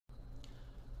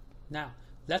Now,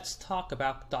 let's talk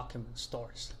about document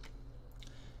stores.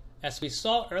 As we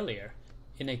saw earlier,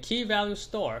 in a key value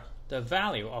store, the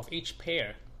value of each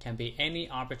pair can be any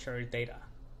arbitrary data.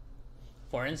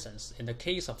 For instance, in the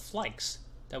case of flights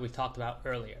that we talked about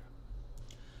earlier.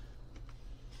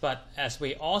 But as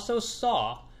we also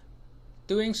saw,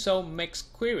 doing so makes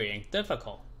querying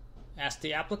difficult, as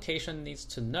the application needs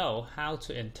to know how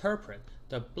to interpret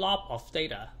the blob of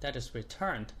data that is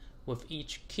returned with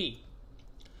each key.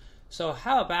 So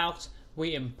how about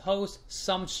we impose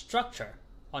some structure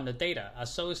on the data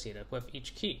associated with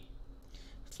each key?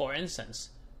 For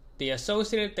instance, the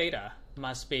associated data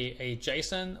must be a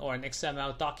JSON or an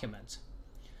XML document.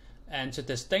 And to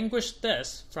distinguish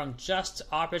this from just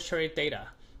arbitrary data,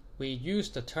 we use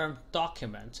the term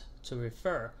document to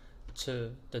refer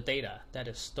to the data that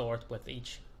is stored with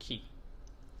each key.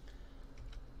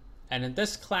 And in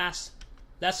this class,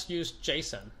 let's use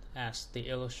JSON as the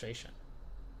illustration.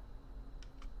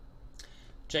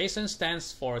 JSON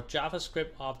stands for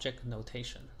JavaScript Object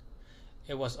Notation.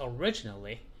 It was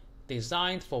originally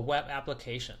designed for web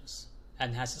applications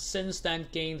and has since then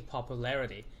gained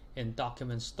popularity in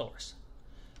document stores.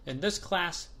 In this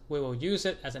class, we will use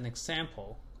it as an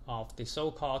example of the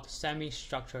so-called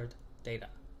semi-structured data.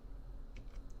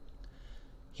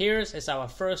 Here is our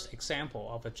first example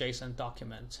of a JSON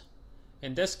document.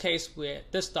 In this case,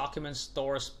 this document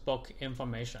stores book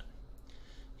information.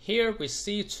 Here we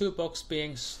see two books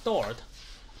being stored.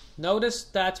 Notice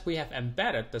that we have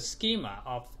embedded the schema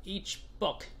of each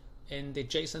book in the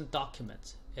JSON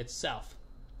document itself,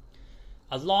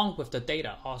 along with the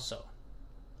data also.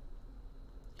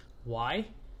 Why?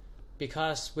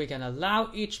 Because we can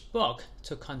allow each book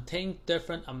to contain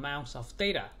different amounts of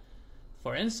data.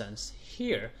 For instance,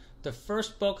 here, the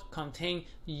first book contains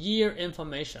year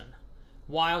information,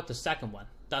 while the second one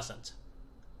doesn't,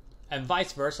 and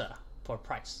vice versa for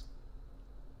price.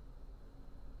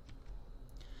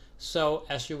 So,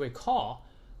 as you recall,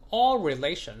 all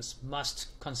relations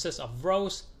must consist of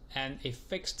rows and a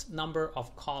fixed number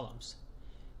of columns.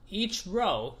 Each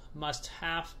row must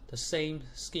have the same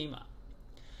schema.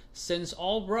 Since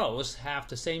all rows have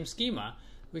the same schema,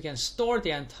 we can store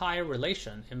the entire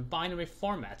relation in binary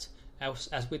format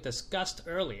as we discussed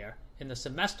earlier in the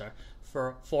semester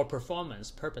for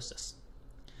performance purposes.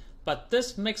 But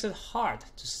this makes it hard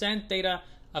to send data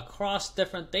across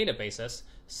different databases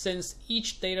since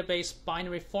each database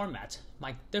binary format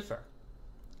might differ.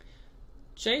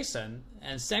 JSON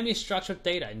and semi-structured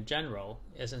data in general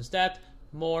is instead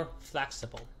more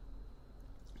flexible.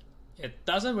 It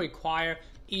doesn't require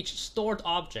each stored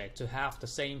object to have the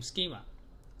same schema.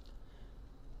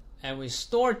 And we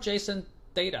store JSON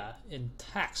data in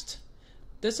text.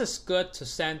 This is good to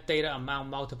send data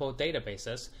among multiple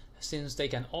databases since they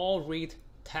can all read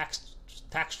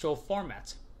textual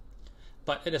format.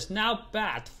 But it is now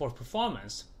bad for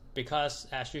performance because,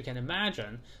 as you can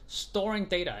imagine, storing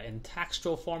data in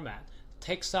textual format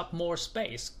takes up more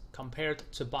space compared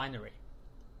to binary.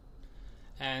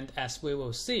 And as we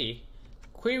will see,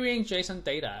 querying JSON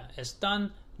data is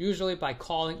done usually by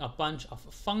calling a bunch of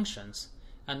functions,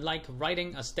 unlike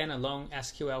writing a standalone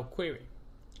SQL query.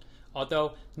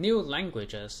 Although new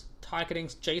languages targeting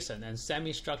JSON and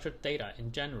semi-structured data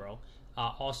in general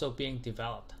are also being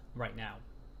developed right now.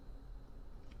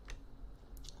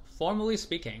 Formally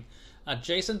speaking, a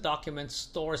JSON document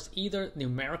stores either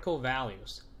numerical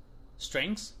values,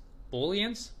 strings,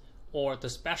 booleans, or the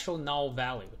special null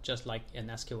value, just like in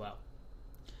SQL.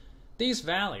 These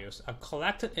values are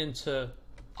collected into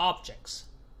objects,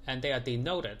 and they are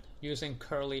denoted using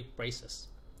curly braces.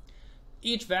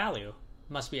 Each value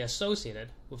must be associated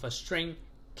with a string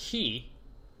key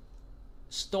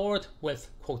stored with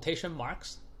quotation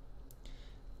marks.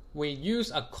 We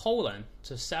use a colon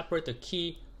to separate the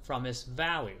key from its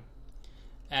value,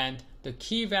 and the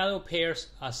key value pairs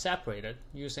are separated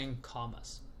using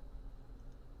commas.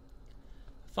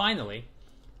 Finally,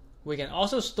 we can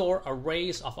also store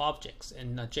arrays of objects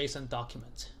in a JSON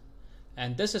document,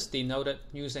 and this is denoted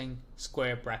using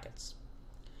square brackets.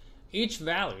 Each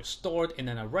value stored in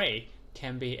an array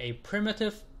can be a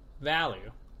primitive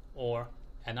value or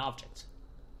an object.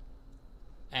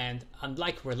 And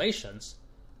unlike relations,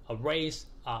 arrays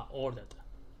are ordered.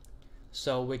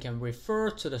 So we can refer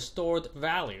to the stored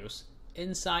values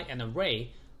inside an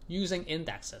array using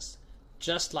indexes,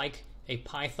 just like a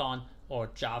Python or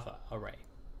Java array.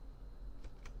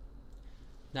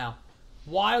 Now,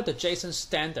 while the JSON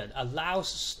standard allows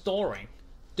storing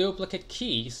duplicate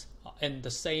keys in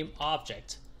the same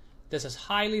object, this is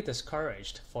highly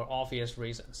discouraged for obvious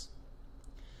reasons.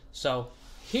 So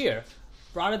here,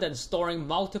 rather than storing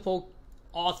multiple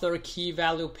author key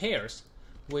value pairs,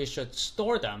 we should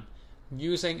store them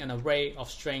using an array of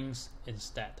strings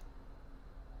instead.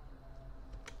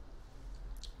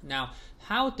 Now,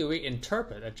 how do we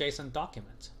interpret a JSON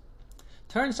document?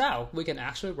 Turns out we can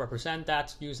actually represent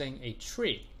that using a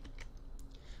tree.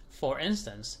 For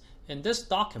instance, in this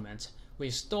document, we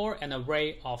store an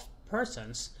array of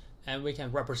persons, and we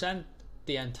can represent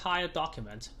the entire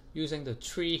document using the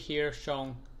tree here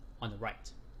shown on the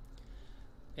right.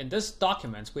 In this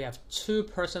document, we have two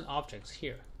person objects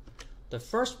here. The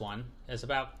first one is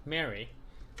about Mary,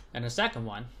 and the second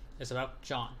one is about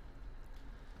John.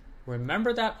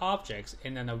 Remember that objects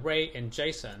in an array in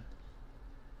JSON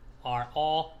are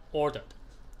all ordered.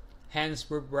 Hence,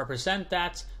 we represent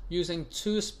that using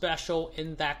two special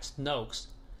indexed nodes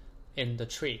in the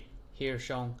tree, here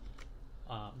shown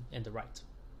in the right.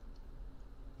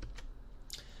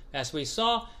 As we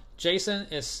saw,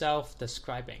 JSON is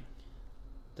self-describing.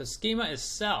 The schema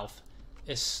itself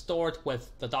is stored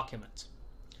with the document.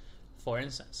 For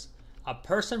instance, a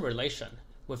person relation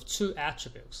with two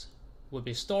attributes would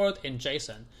be stored in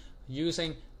JSON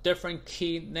using different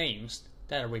key names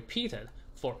that are repeated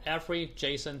for every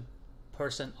JSON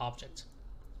person object.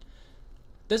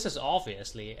 This is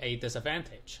obviously a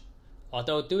disadvantage,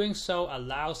 although doing so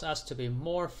allows us to be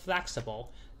more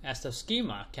flexible as the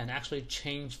schema can actually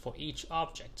change for each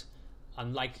object,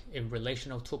 unlike in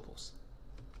relational tuples.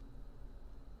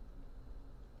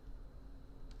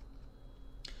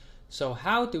 So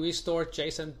how do we store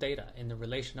JSON data in the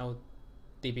relational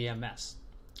DBMS?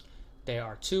 There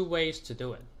are two ways to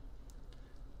do it.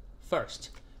 First,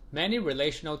 many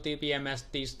relational DBMS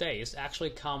these days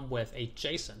actually come with a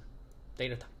JSON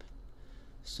data type.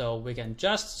 So we can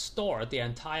just store the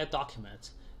entire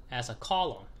document as a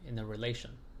column in the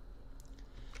relation.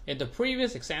 In the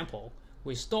previous example,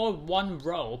 we stored one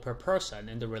row per person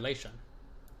in the relation.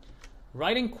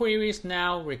 Writing queries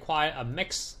now require a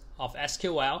mix of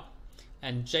SQL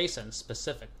and JSON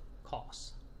specific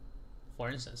calls. For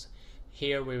instance,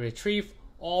 here we retrieve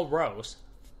all rows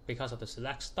because of the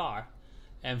select star,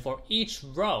 and for each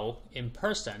row in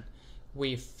person,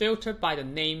 we filter by the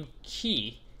name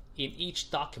key in each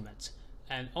document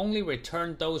and only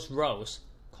return those rows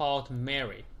called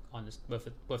Mary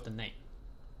with the name.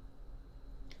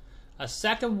 A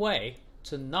second way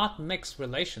to not mix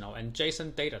relational and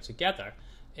JSON data together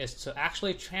is to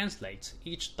actually translate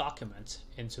each document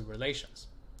into relations.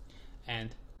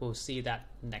 And we'll see that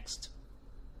next.